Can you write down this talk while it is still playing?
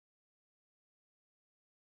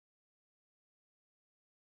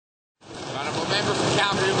Member from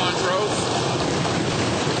Calgary Montrose.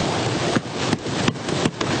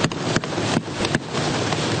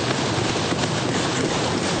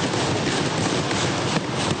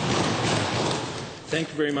 Thank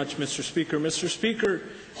you very much, Mr. Speaker. Mr. Speaker,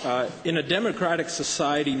 in a democratic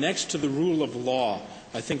society, next to the rule of law,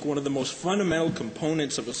 I think one of the most fundamental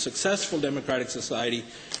components of a successful democratic society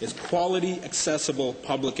is quality, accessible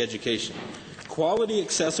public education. Quality,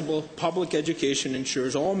 accessible public education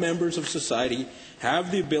ensures all members of society have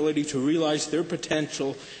the ability to realize their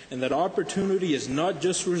potential, and that opportunity is not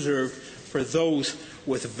just reserved for those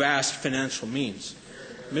with vast financial means.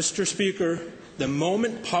 Mr. Speaker, the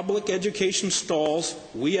moment public education stalls,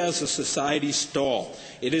 we as a society stall.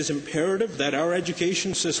 It is imperative that our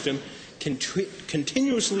education system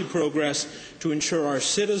continuously progress to ensure our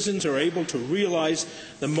citizens are able to realize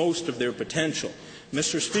the most of their potential.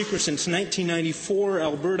 Mr. Speaker, since 1994,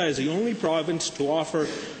 Alberta is the only province to offer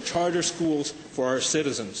charter schools for our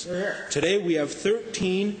citizens. Today, we have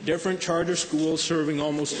 13 different charter schools serving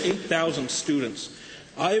almost 8,000 students.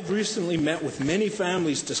 I have recently met with many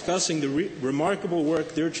families discussing the remarkable work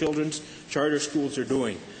their children's charter schools are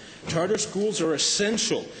doing. Charter schools are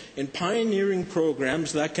essential in pioneering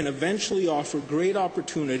programs that can eventually offer great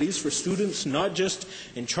opportunities for students, not just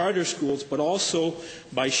in charter schools, but also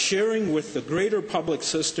by sharing with the greater public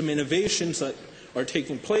system innovations that are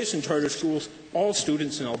taking place in charter schools, all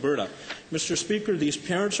students in Alberta. Mr. Speaker, these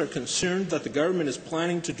parents are concerned that the government is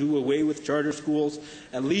planning to do away with charter schools,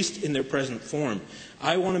 at least in their present form.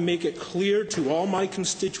 I want to make it clear to all my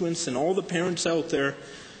constituents and all the parents out there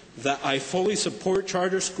that I fully support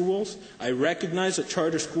charter schools. I recognize that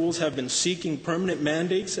charter schools have been seeking permanent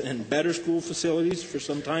mandates and better school facilities for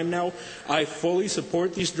some time now. I fully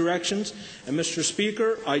support these directions. And Mr.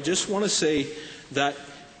 Speaker, I just want to say that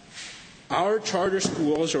our charter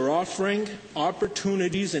schools are offering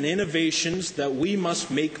opportunities and innovations that we must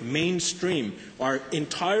make mainstream. Our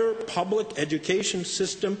entire public education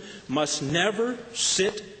system must never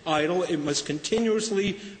sit idle. It must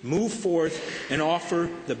continuously move forth and offer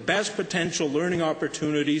the best potential learning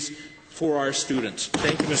opportunities for our students.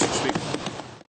 Thank you, Mr. Speaker.